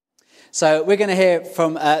So we're going to hear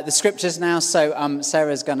from the scriptures now. So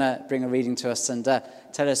Sarah's going to bring a reading to us and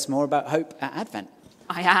tell us more about hope at Advent.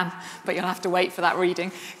 I am, but you'll have to wait for that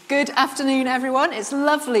reading. Good afternoon, everyone. It's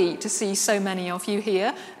lovely to see so many of you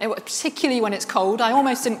here, particularly when it's cold. I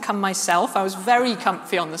almost didn't come myself. I was very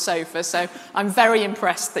comfy on the sofa, so I'm very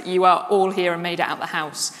impressed that you are all here and made it out of the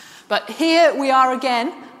house. But here we are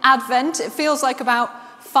again, Advent. It feels like about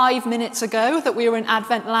 5 minutes ago that we were in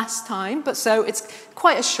Advent last time, but so it's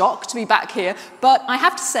quite a shock to be back here. But I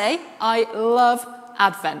have to say, I love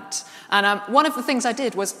Advent. And one of the things I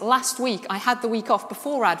did was last week, I had the week off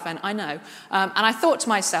before Advent, I know, and I thought to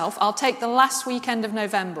myself, I'll take the last weekend of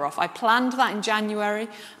November off. I planned that in January,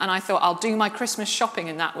 and I thought I'll do my Christmas shopping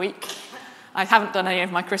in that week. I haven't done any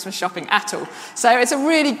of my Christmas shopping at all. So it's a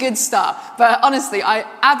really good start. But honestly,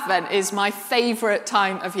 Advent is my favourite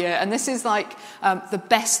time of year. And this is like the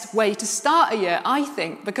best way to start a year, I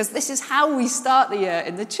think, because this is how we start the year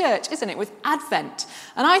in the church, isn't it? With Advent.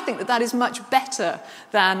 And I think that is much better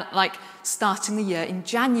than like starting the year in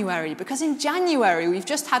January. Because in January, we've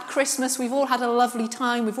just had Christmas. We've all had a lovely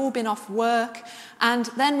time. We've all been off work. And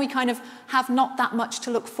then we kind of have not that much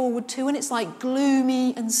to look forward to. And it's like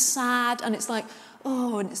gloomy and sad. And it's like,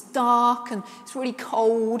 oh, and it's dark and it's really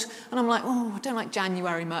cold. And I'm like, oh, I don't like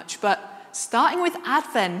January much. But starting with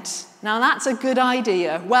Advent, now that's a good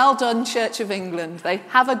idea. Well done, Church of England. They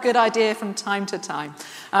have a good idea from time to time.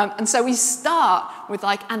 And so we start with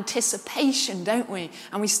like anticipation, don't we?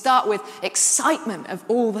 And we start with excitement of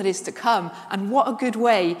all that is to come. And what a good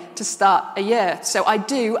way to start a year. So I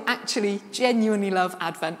do actually genuinely love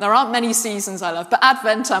Advent. There aren't many seasons I love, but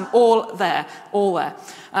Advent, I'm all there, all there.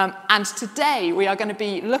 And today we are going to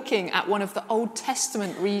be looking at one of the Old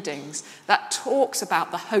Testament readings that talks about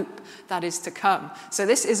the hope that is to come. So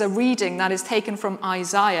this is a reading that is taken from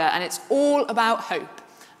Isaiah, and it's all about hope.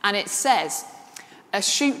 And it says, "A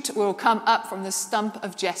shoot will come up from the stump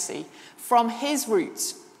of Jesse. From his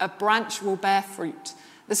roots a branch will bear fruit.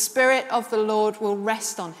 The Spirit of the Lord will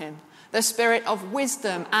rest on him, the Spirit of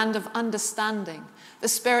wisdom and of understanding, the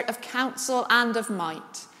Spirit of counsel and of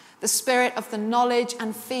might, the Spirit of the knowledge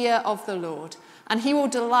and fear of the Lord. And he will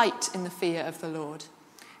delight in the fear of the Lord.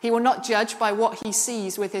 He will not judge by what he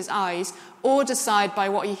sees with his eyes, or decide by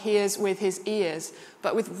what he hears with his ears,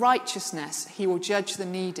 but with righteousness he will judge the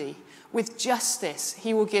needy. With justice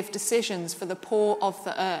he will give decisions for the poor of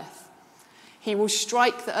the earth. He will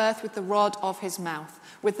strike the earth with the rod of his mouth.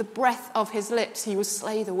 With the breath of his lips he will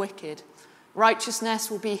slay the wicked. Righteousness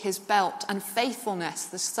will be his belt, and faithfulness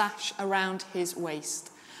the sash around his waist.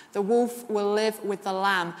 The wolf will live with the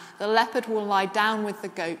lamb. The leopard will lie down with the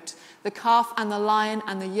goat. The calf and the lion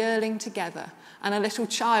and the yearling together, and a little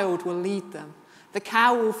child will lead them. The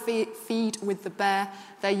cow will feed with the bear.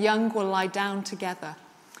 Their young will lie down together.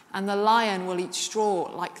 And the lion will eat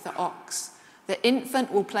straw like the ox. The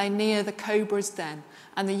infant will play near the cobra's den,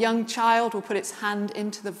 and the young child will put its hand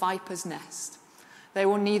into the viper's nest. They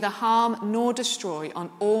will neither harm nor destroy on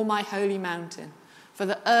all my holy mountain, for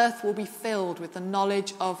the earth will be filled with the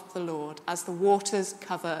knowledge of the Lord as the waters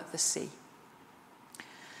cover the sea."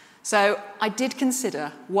 So I did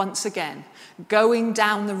consider, once again, going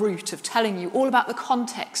down the route of telling you all about the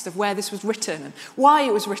context of where this was written and why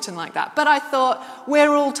it was written like that. But I thought,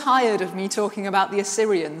 we're all tired of me talking about the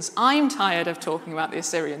Assyrians. I'm tired of talking about the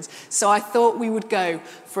Assyrians. So I thought we would go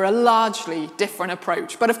for a largely different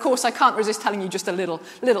approach. But of course, I can't resist telling you just a little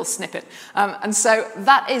snippet. And so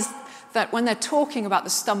that is that when they're talking about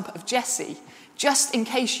the stump of Jesse, just in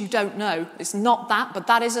case you don't know, it's not that, but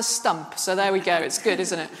that is a stump. So there we go. It's good,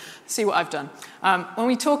 isn't it? See what I've done. When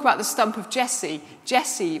we talk about the stump of Jesse,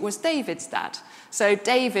 Jesse was David's dad. So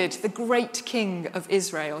David, the great king of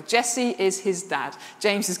Israel, Jesse is his dad.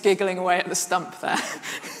 James is giggling away at the stump there.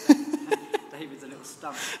 David's a little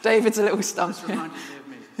stump. David's a little stump. Just reminded you of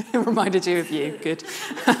me. It reminded you of you. Good.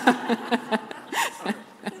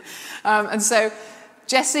 And so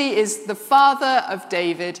Jesse is the father of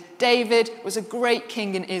David. David was a great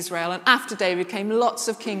king in Israel, and after David came lots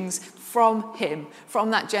of kings from him, from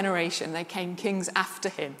that generation. They came kings after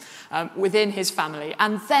him within his family.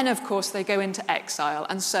 And then, of course, they go into exile.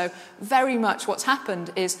 And so very much what's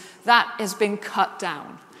happened is that has been cut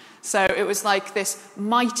down. So it was like this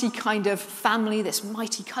mighty kind of family, this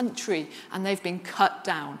mighty country, and they've been cut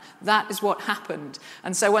down. That is what happened.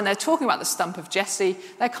 And so when they're talking about the stump of Jesse,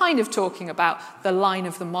 they're kind of talking about the line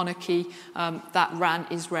of the monarchy that ran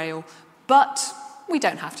Israel. But We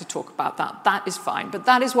don't have to talk about that. That is fine. But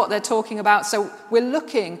that is what they're talking about. So we're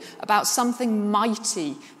looking about something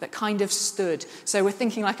mighty that kind of stood. So we're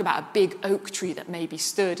thinking like about a big oak tree that maybe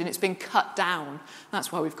stood and it's been cut down.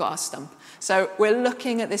 That's why we've got our stump. So we're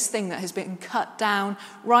looking at this thing that has been cut down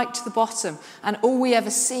right to the bottom. And all we ever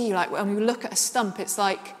see, like when we look at a stump, it's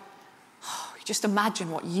like, you just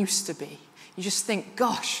imagine what used to be. You just think,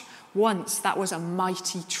 gosh, once that was a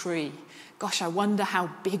mighty tree. Gosh, I wonder how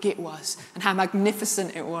big it was and how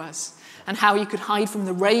magnificent it was and how you could hide from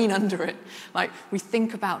the rain under it. Like, we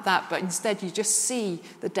think about that, but instead you just see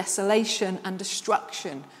the desolation and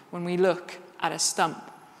destruction when we look at a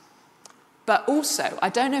stump. But also, I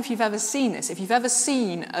don't know if you've ever seen this, if you've ever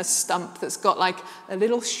seen a stump that's got like a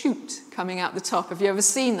little shoot coming out the top. Have you ever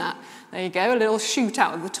seen that? There you go, a little shoot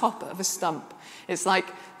out of the top of a stump. It's like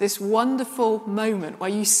this wonderful moment where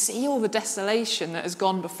you see all the desolation that has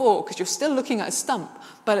gone before because you're still looking at a stump,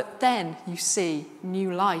 but then you see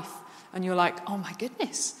new life and you're like, oh my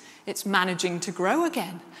goodness, it's managing to grow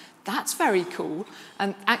again. That's very cool.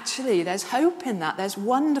 And actually, there's hope in that. There's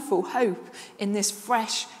wonderful hope in this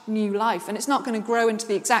fresh new life. And it's not going to grow into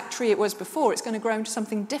the exact tree it was before. It's going to grow into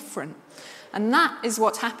something different. And that is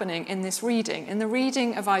what's happening in this reading. In the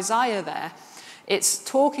reading of Isaiah there, it's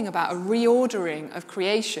talking about a reordering of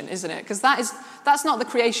creation, isn't it? Because that's not the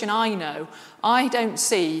creation I know. I don't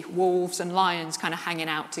see wolves and lions kind of hanging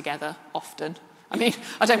out together often. I mean,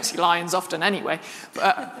 I don't see lions often anyway,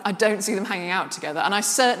 but I don't see them hanging out together. And I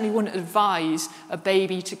certainly wouldn't advise a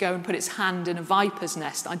baby to go and put its hand in a viper's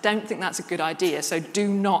nest. I don't think that's a good idea, so do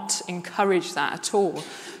not encourage that at all.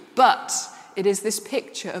 But it is this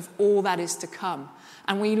picture of all that is to come.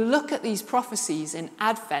 And we look at these prophecies in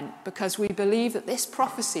Advent because we believe that this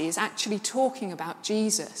prophecy is actually talking about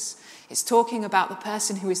Jesus. It's talking about the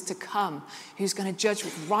person who is to come, who's going to judge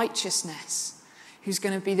with righteousness, who's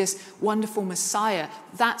going to be this wonderful Messiah.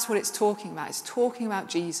 That's what it's talking about. It's talking about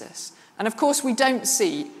Jesus. And of course, we don't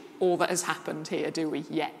see all that has happened here, do we,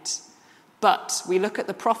 yet? But we look at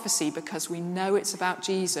the prophecy because we know it's about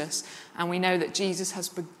Jesus, and we know that Jesus has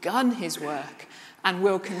begun his work and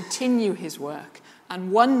will continue his work.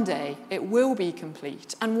 And one day it will be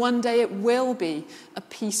complete. And one day it will be a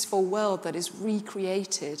peaceful world that is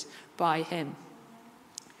recreated by him.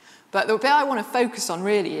 But the bit I want to focus on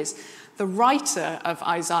really is the writer of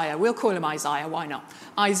Isaiah. We'll call him Isaiah, why not?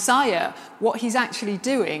 Isaiah, what he's actually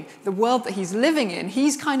doing, the world that he's living in,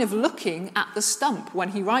 he's kind of looking at the stump when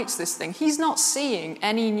he writes this thing. He's not seeing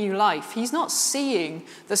any new life. He's not seeing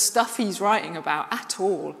the stuff he's writing about at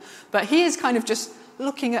all. But he is kind of just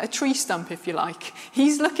looking at a tree stump, if you like.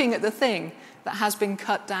 He's looking at the thing that has been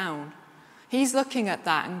cut down. He's looking at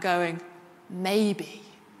that and going, maybe,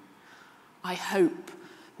 I hope,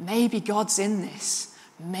 maybe God's in this.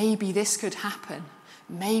 Maybe this could happen.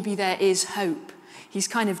 Maybe there is hope. He's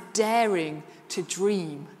kind of daring to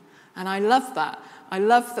dream. And I love that. I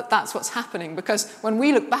love that that's what's happening, because when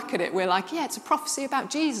we look back at it, we're like, yeah, it's a prophecy about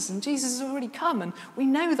Jesus, and Jesus has already come, and we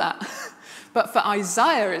know that. But for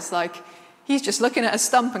Isaiah, it's like, he's just looking at a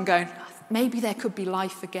stump and going, maybe there could be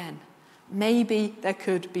life again. Maybe there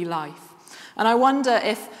could be life. And I wonder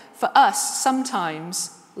if, for us,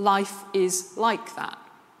 sometimes life is like that.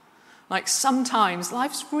 Like, sometimes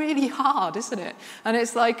life's really hard, isn't it? And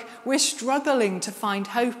it's like we're struggling to find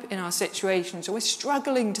hope in our situations, or we're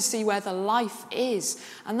struggling to see where the life is.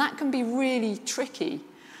 And that can be really tricky.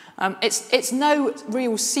 It's no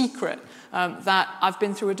real secret that I've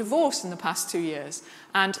been through a divorce in the past 2 years.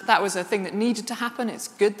 And that was a thing that needed to happen. It's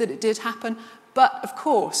good that it did happen. But, of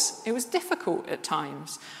course, it was difficult at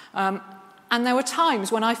times. And there were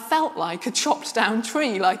times when I felt like a chopped down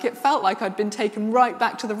tree, like it felt like I'd been taken right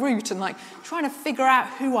back to the root and like trying to figure out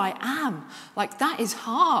who I am. Like, that is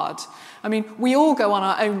hard. I mean, we all go on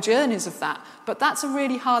our own journeys of that, but that's a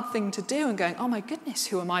really hard thing to do, and going, oh my goodness,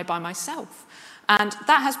 who am I by myself? And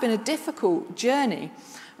that has been a difficult journey.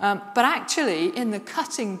 But actually, in the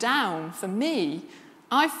cutting down, for me,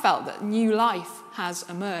 I felt that new life has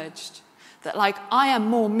emerged. That, like, I am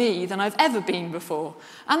more me than I've ever been before.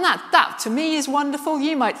 And that to me is wonderful.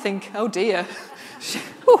 You might think, oh dear,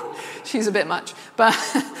 she's a bit much. But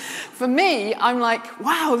for me, I'm like,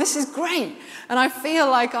 wow, this is great. And I feel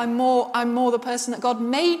like I'm more the person that God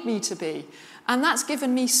made me to be. And that's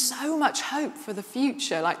given me so much hope for the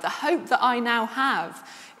future. Like, the hope that I now have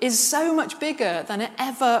is so much bigger than it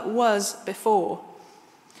ever was before.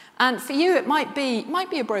 And for you, it might be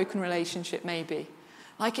a broken relationship, maybe.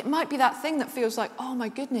 Like, it might be that thing that feels like, oh my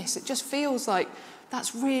goodness, it just feels like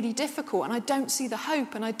that's really difficult, and I don't see the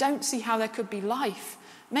hope, and I don't see how there could be life.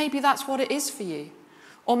 Maybe that's what it is for you.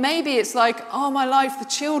 Or maybe it's like, oh, my life, the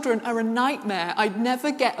children are a nightmare. I'd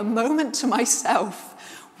never get a moment to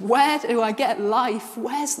myself. Where do I get life?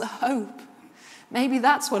 Where's the hope? Maybe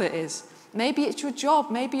that's what it is. Maybe it's your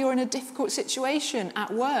job. Maybe you're in a difficult situation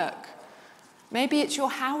at work. Maybe it's your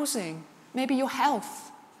housing. Maybe your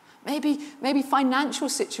health. Maybe financial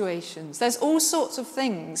situations. There's all sorts of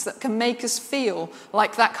things that can make us feel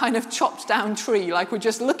like that kind of chopped down tree, like we're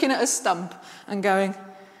just looking at a stump and going,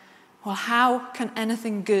 well, how can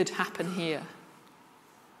anything good happen here?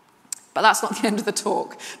 But that's not the end of the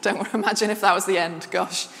talk. Don't imagine if that was the end.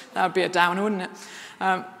 Gosh, that would be a downer, wouldn't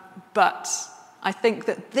it? But I think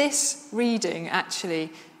that this reading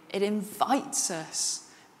actually, it invites us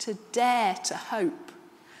to dare to hope.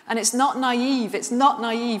 And it's not naive. It's not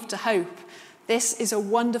naive to hope. This is a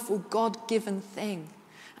wonderful God-given thing.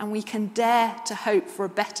 And we can dare to hope for a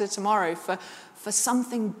better tomorrow, for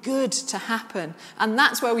something good to happen. And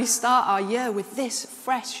that's where we start our year, with this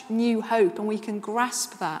fresh new hope. And we can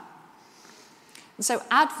grasp that. And so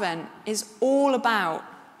Advent is all about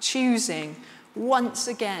choosing once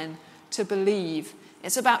again to believe.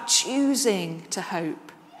 It's about choosing to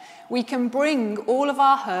hope. We can bring all of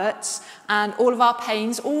our hurts and all of our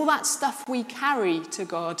pains, all that stuff we carry to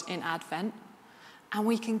God in Advent, and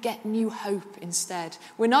we can get new hope instead.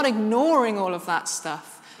 We're not ignoring all of that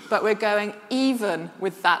stuff, but we're going, even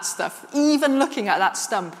with that stuff, even looking at that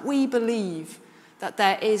stump, we believe that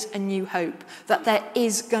there is a new hope, that there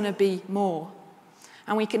is going to be more.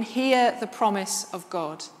 And we can hear the promise of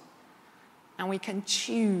God, and we can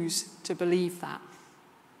choose to believe that.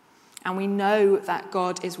 And we know that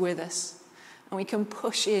God is with us. And we can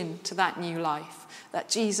push into that new life that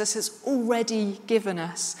Jesus has already given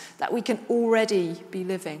us, that we can already be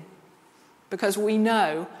living. Because we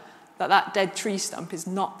know that that dead tree stump is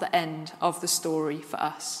not the end of the story for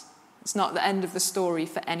us. It's not the end of the story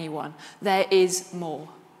for anyone. There is more.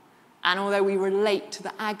 And although we relate to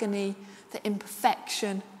the agony, the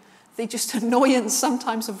imperfection, the just annoyance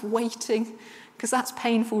sometimes of waiting, because that's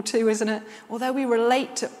painful too, isn't it? Although we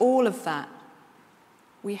relate to all of that,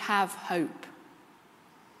 we have hope.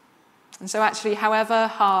 And so actually, however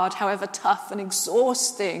hard, however tough and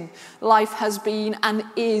exhausting life has been and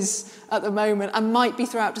is at the moment, and might be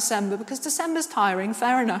throughout December, because December's tiring,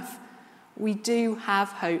 fair enough, we do have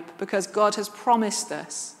hope, because God has promised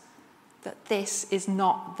us that this is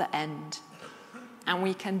not the end. And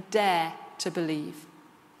we can dare to believe.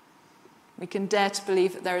 We can dare to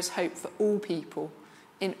believe that there is hope for all people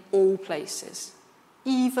in all places,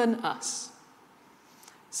 even us.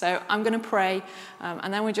 So I'm going to pray,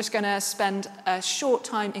 and then we're just going to spend a short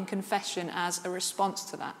time in confession as a response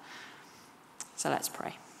to that. So let's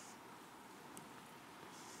pray.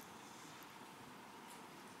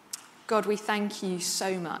 God, we thank you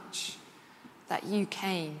so much that you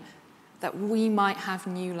came, that we might have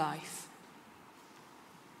new life.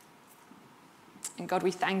 And God,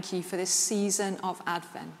 we thank you for this season of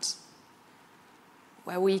Advent,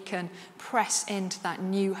 where we can press into that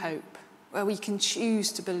new hope, where we can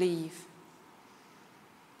choose to believe.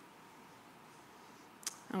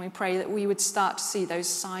 And we pray that we would start to see those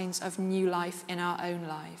signs of new life in our own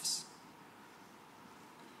lives.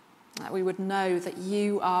 That we would know that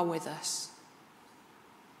you are with us,